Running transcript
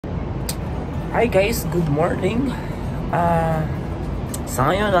Hi guys, good morning.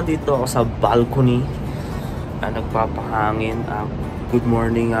 Sa ngayon nandito ako sa balcony, nagpapahangin. Good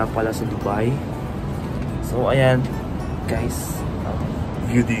morning pala sa Dubai. So ayan guys,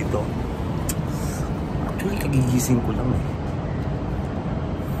 view dito. Actually kagigising ko lang eh.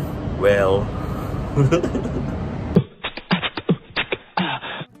 Well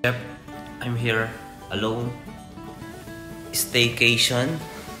yep, I'm here alone. Staycation.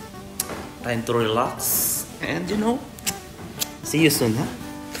 Time to relax. And you know, see you soon, huh?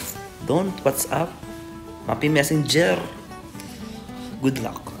 Don't WhatsApp. Happy Messenger. Good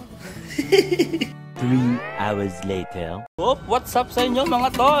luck. 3 hours later. What's up sa inyo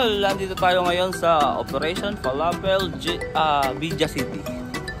mga tol? Nandito tayo ngayon sa Operation Falafel Bija City.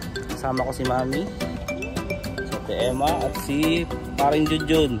 Kasama ko si Mami, si Ate Emma at si Paring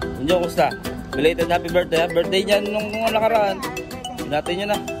Junjun. Junjun, kumusta? Belated happy birthday. Birthday niya nung nakaraan. Natin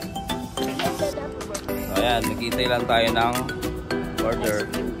nyo na. So ayan, nagkintay lang tayo ng order.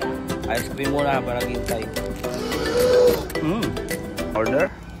 Ice cream muna para naghintay.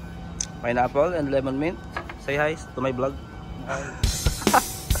 Order pineapple and lemon mint. Say hi to my vlog.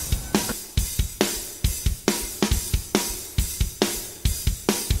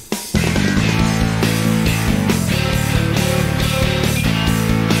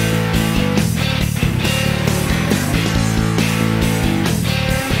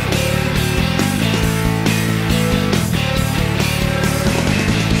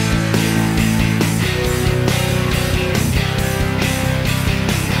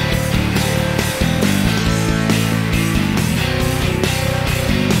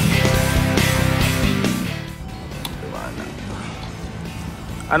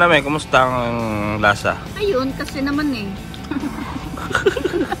 Ano may, kumusta ang lasa? Ayun, kasi naman eh.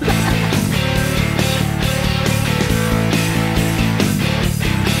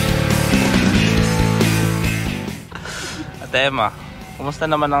 Ate Emma, kumusta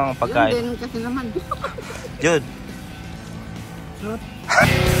naman ang pagkain? Yun din, kasi naman. Jude.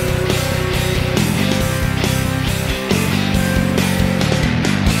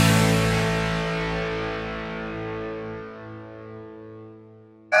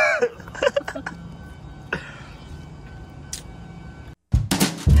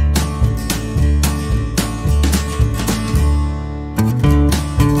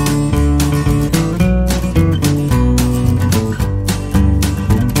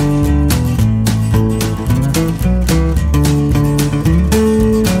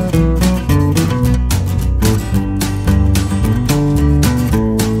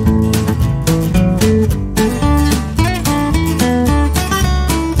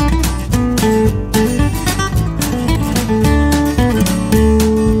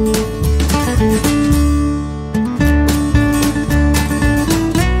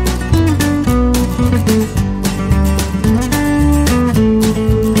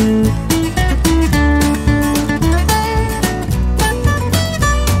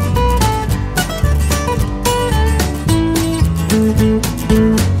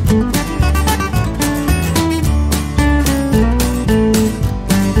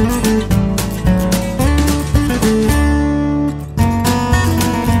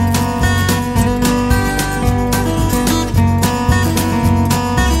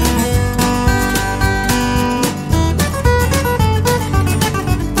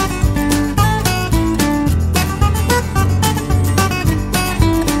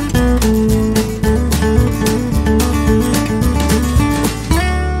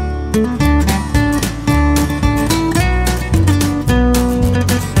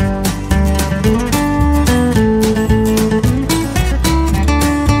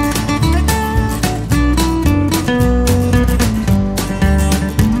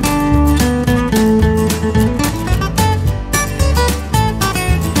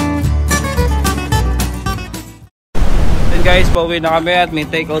 Guys, pauwi na kami at may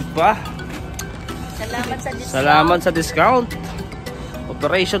take out pa. Salamat sa discount. Salamat sa discount.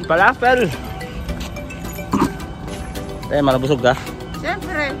 Operation Falafel. Tayo, malabusog ka?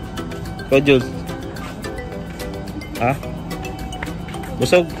 Siyempre. Ikaw, Jules. Ha?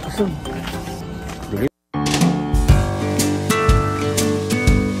 Busog? Busog.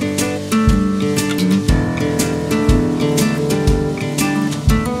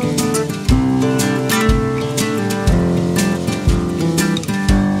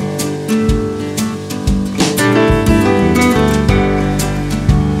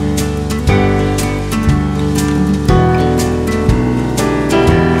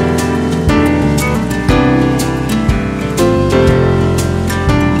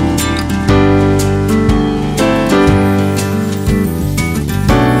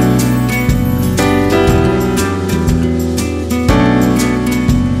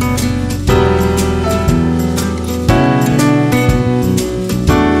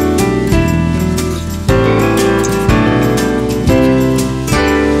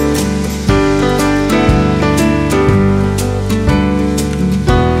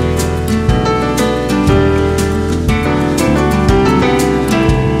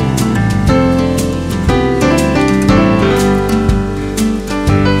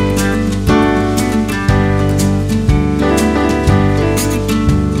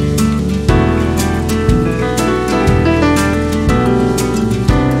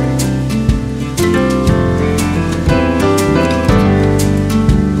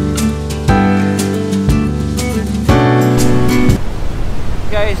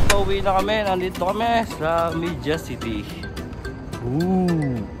 Uwi na kami. Nandito kami sa Media City.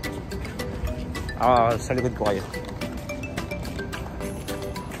 Ooh. Sa likod ko kayo.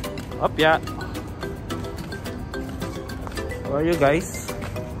 Opya. How are you guys?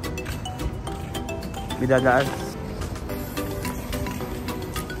 Bidadaan.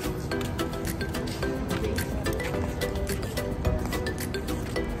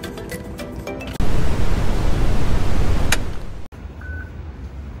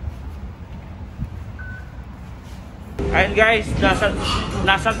 Ayun guys,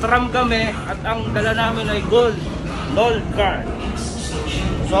 nasa tram kami at ang dala namin ay gold card.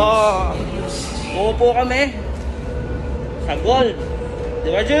 So, uupo kami sa gold. Di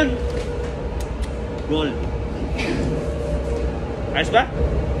ba Jun? Gold. Ayos ba?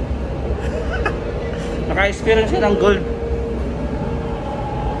 Naka-experience ka ng gold.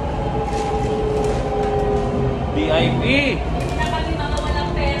 VIP.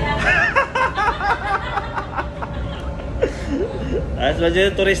 Ayos ba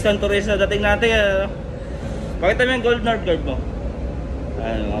dyan, turista dating natin. Pakita mo yung gold nerd card mo.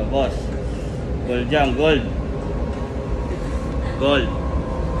 Ayun mga boss. Gold dyan, gold. Gold.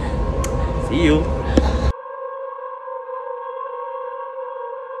 See you.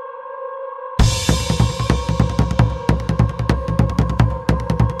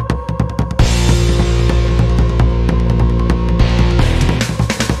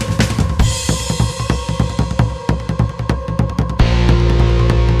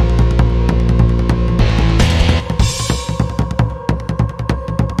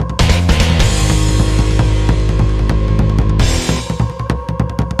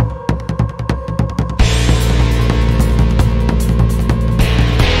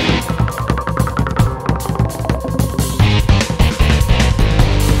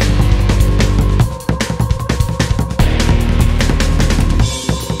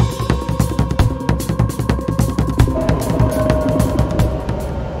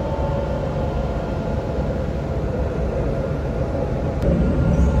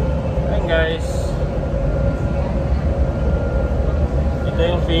 Guys, ito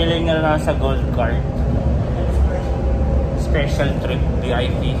yung feeling na nasa gold card. Special trip,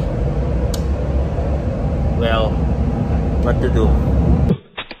 VIP. Well, what to do?